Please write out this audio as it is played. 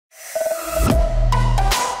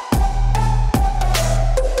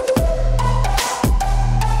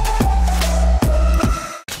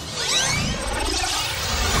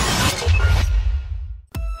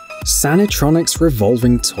Sanitronics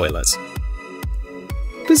Revolving Toilet.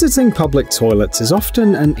 Visiting public toilets is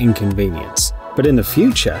often an inconvenience, but in the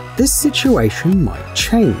future, this situation might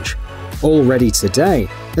change. Already today,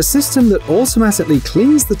 a system that automatically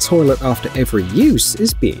cleans the toilet after every use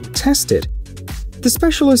is being tested. The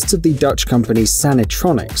specialists of the Dutch company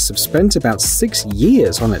Sanitronics have spent about 6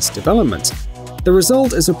 years on its development. The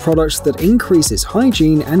result is a product that increases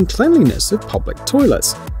hygiene and cleanliness of public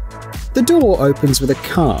toilets. The door opens with a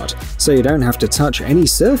card, so you don't have to touch any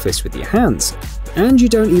surface with your hands, and you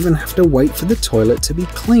don't even have to wait for the toilet to be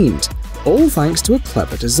cleaned, all thanks to a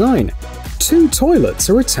clever design. 2 toilets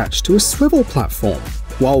are attached to a swivel platform.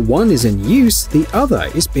 While one is in use, the other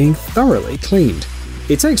is being thoroughly cleaned.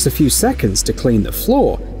 It takes a few seconds to clean the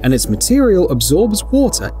floor, and its material absorbs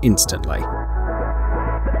water instantly.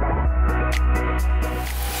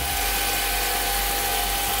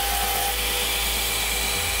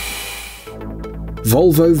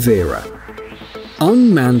 Volvo Vera.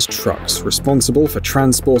 Unmanned trucks responsible for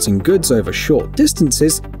transporting goods over short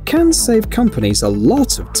distances can save companies a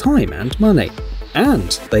lot of time and money,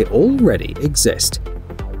 and they already exist.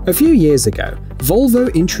 A few years ago,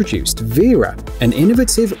 Volvo introduced Vera, an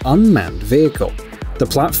innovative unmanned vehicle. The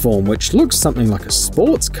platform, which looks something like a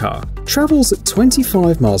sports car, travels at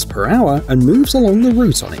 25 miles per hour and moves along the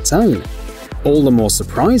route on its own. All the more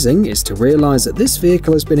surprising is to realize that this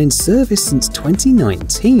vehicle has been in service since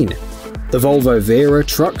 2019. The Volvo Vera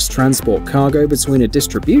trucks transport cargo between a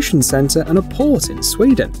distribution center and a port in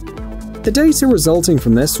Sweden. The data resulting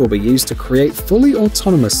from this will be used to create fully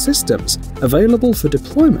autonomous systems available for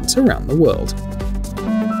deployment around the world.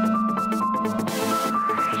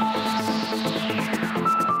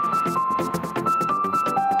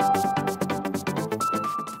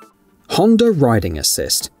 Honda Riding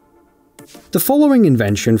Assist. The following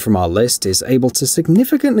invention from our list is able to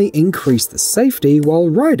significantly increase the safety while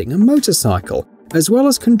riding a motorcycle, as well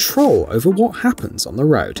as control over what happens on the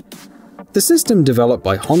road. The system developed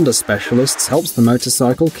by Honda specialists helps the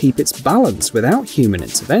motorcycle keep its balance without human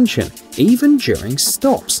intervention, even during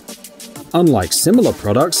stops. Unlike similar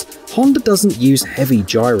products, Honda doesn't use heavy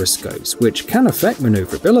gyroscopes, which can affect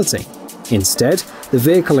maneuverability. Instead, the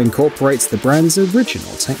vehicle incorporates the brand's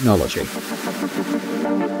original technology.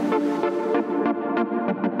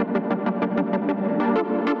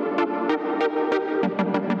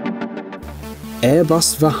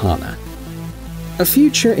 Airbus Vahana. A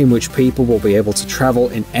future in which people will be able to travel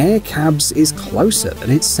in air cabs is closer than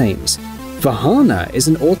it seems. Vahana is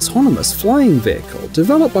an autonomous flying vehicle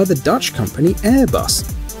developed by the Dutch company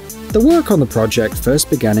Airbus. The work on the project first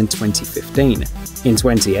began in 2015. In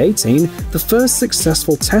 2018, the first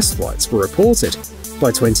successful test flights were reported. By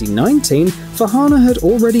 2019, Vahana had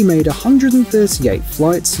already made 138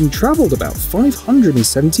 flights and traveled about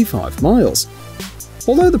 575 miles.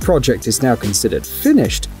 Although the project is now considered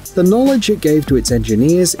finished, the knowledge it gave to its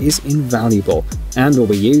engineers is invaluable and will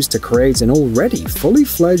be used to create an already fully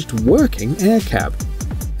fledged working air cab.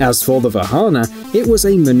 As for the Vahana, it was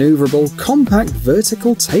a maneuverable, compact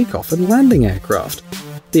vertical takeoff and landing aircraft.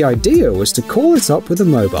 The idea was to call it up with a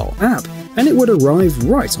mobile app, and it would arrive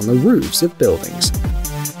right on the roofs of buildings.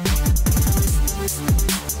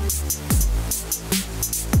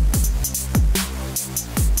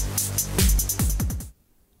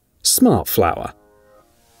 SmartFlower.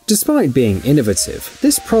 Despite being innovative,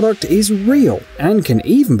 this product is real and can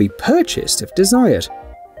even be purchased if desired.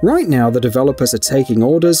 Right now, the developers are taking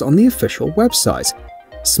orders on the official website.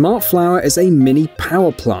 SmartFlower is a mini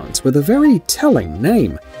power plant with a very telling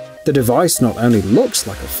name. The device not only looks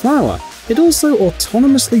like a flower, it also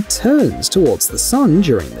autonomously turns towards the sun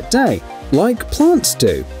during the day, like plants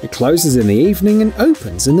do. It closes in the evening and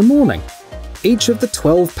opens in the morning. Each of the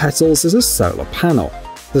 12 petals is a solar panel.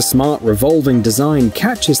 The smart revolving design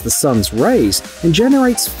catches the sun's rays and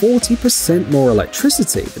generates 40% more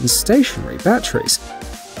electricity than stationary batteries.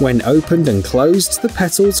 When opened and closed, the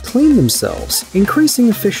petals clean themselves, increasing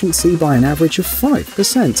efficiency by an average of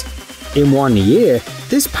 5%. In 1 year,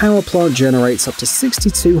 this power plant generates up to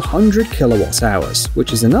 6,200 kilowatt-hours,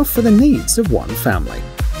 which is enough for the needs of one family.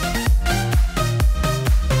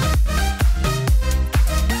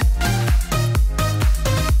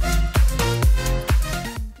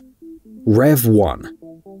 Rev1.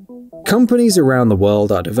 Companies around the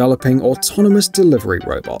world are developing autonomous delivery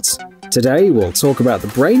robots. Today, we'll talk about the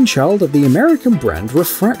brainchild of the American brand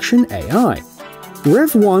Refraction AI.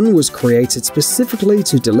 Rev1 was created specifically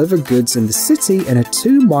to deliver goods in the city in a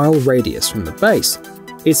 2-mile radius from the base.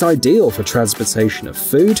 It's ideal for transportation of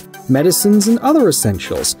food, medicines and other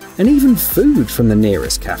essentials, and even food from the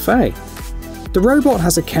nearest cafe. The robot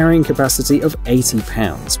has a carrying capacity of 80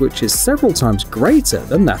 pounds, which is several times greater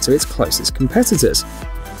than that of its closest competitors.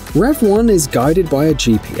 Rev1 is guided by a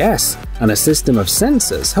GPS, and a system of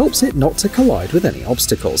sensors helps it not to collide with any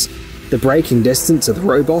obstacles. The braking distance of the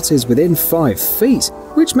robot is within 5 feet,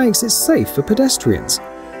 which makes it safe for pedestrians.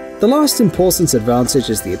 The last important advantage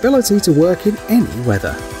is the ability to work in any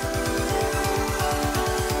weather.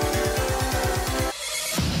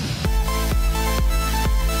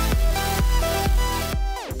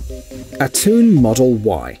 ATOUN Model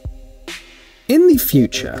Y. In the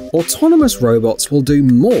future, autonomous robots will do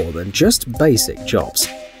more than just basic jobs.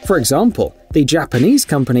 For example, the Japanese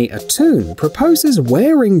company ATOUN proposes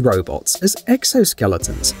wearing robots as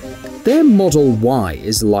exoskeletons. Their Model Y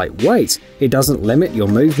is lightweight, it doesn't limit your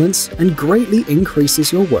movements, and greatly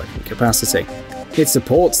increases your working capacity. It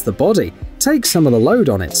supports the body, takes some of the load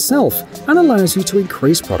on itself, and allows you to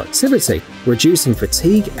increase productivity, reducing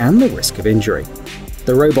fatigue and the risk of injury.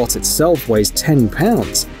 The robot itself weighs 10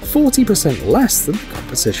 pounds, 40% less than the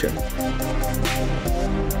competition.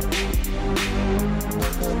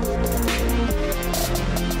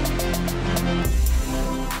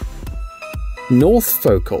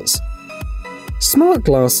 Northfocals. Smart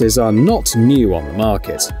glasses are not new on the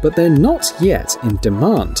market, but they're not yet in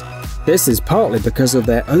demand. This is partly because of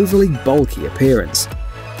their overly bulky appearance.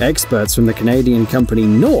 Experts from the Canadian company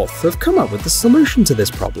North have come up with the solution to this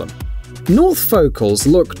problem. Northfocals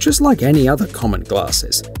look just like any other common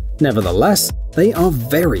glasses. Nevertheless, they are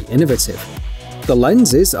very innovative. The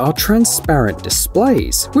lenses are transparent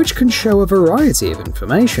displays, which can show a variety of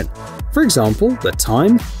information. For example, the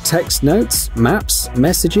time, text notes, maps,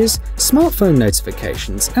 messages, smartphone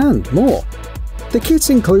notifications, and more. The kit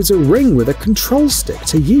includes a ring with a control stick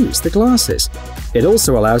to use the glasses. It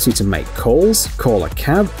also allows you to make calls, call a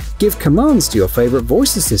cab, give commands to your favorite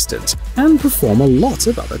voice assistant, and perform a lot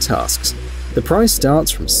of other tasks. The price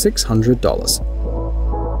starts from $600.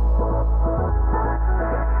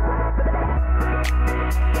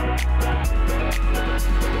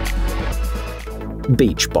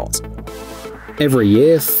 BeachBot. Every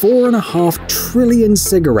year, 4.5 trillion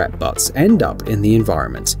cigarette butts end up in the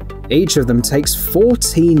environment. Each of them takes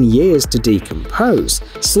 14 years to decompose,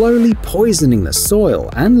 slowly poisoning the soil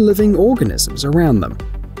and living organisms around them.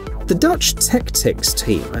 The Dutch TechTix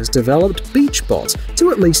team has developed BeachBot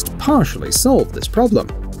to at least partially solve this problem.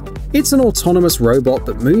 It's an autonomous robot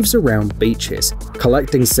that moves around beaches,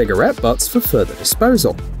 collecting cigarette butts for further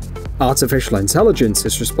disposal. Artificial intelligence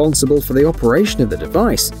is responsible for the operation of the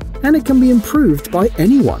device, and it can be improved by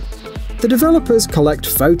anyone. The developers collect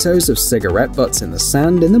photos of cigarette butts in the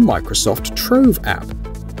sand in the Microsoft Trove app.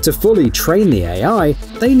 To fully train the AI,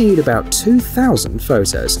 they need about 2,000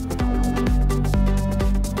 photos.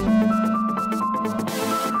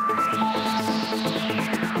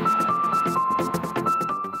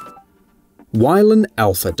 Welian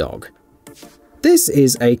Alphadog. This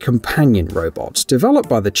is a companion robot developed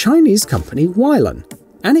by the Chinese company WEILAN,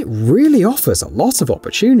 and it really offers a lot of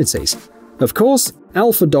opportunities. Of course,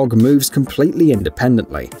 Alphadog moves completely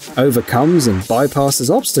independently, overcomes and bypasses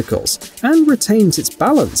obstacles, and retains its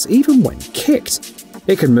balance even when kicked.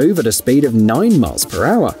 It can move at a speed of 9 miles per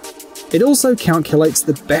hour. It also calculates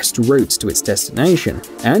the best routes to its destination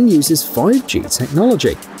and uses 5G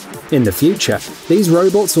technology. In the future, these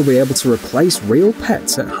robots will be able to replace real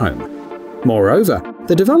pets at home. Moreover,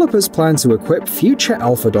 the developers plan to equip future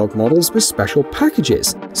Alphadog models with special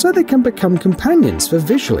packages so they can become companions for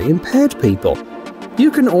visually impaired people. You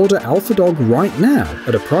can order Alphadog right now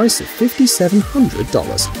at a price of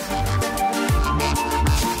 $5,700.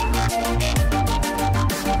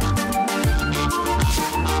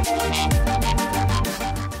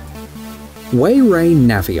 WayRay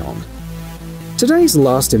Navion. Today's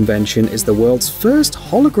last invention is the world's first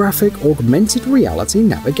holographic augmented reality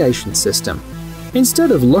navigation system. Instead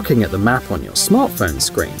of looking at the map on your smartphone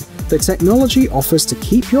screen, the technology offers to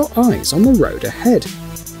keep your eyes on the road ahead.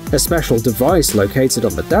 A special device located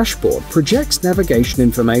on the dashboard projects navigation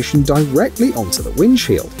information directly onto the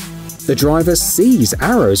windshield. The driver sees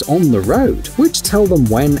arrows on the road, which tell them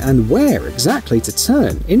when and where exactly to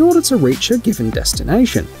turn in order to reach a given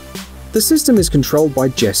destination. The system is controlled by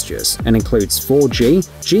gestures and includes 4G,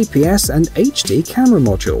 GPS, and HD camera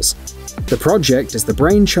modules. The project is the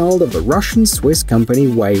brainchild of the Russian-Swiss company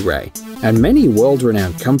WayRay, and many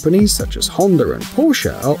world-renowned companies such as Honda and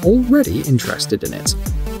Porsche are already interested in it.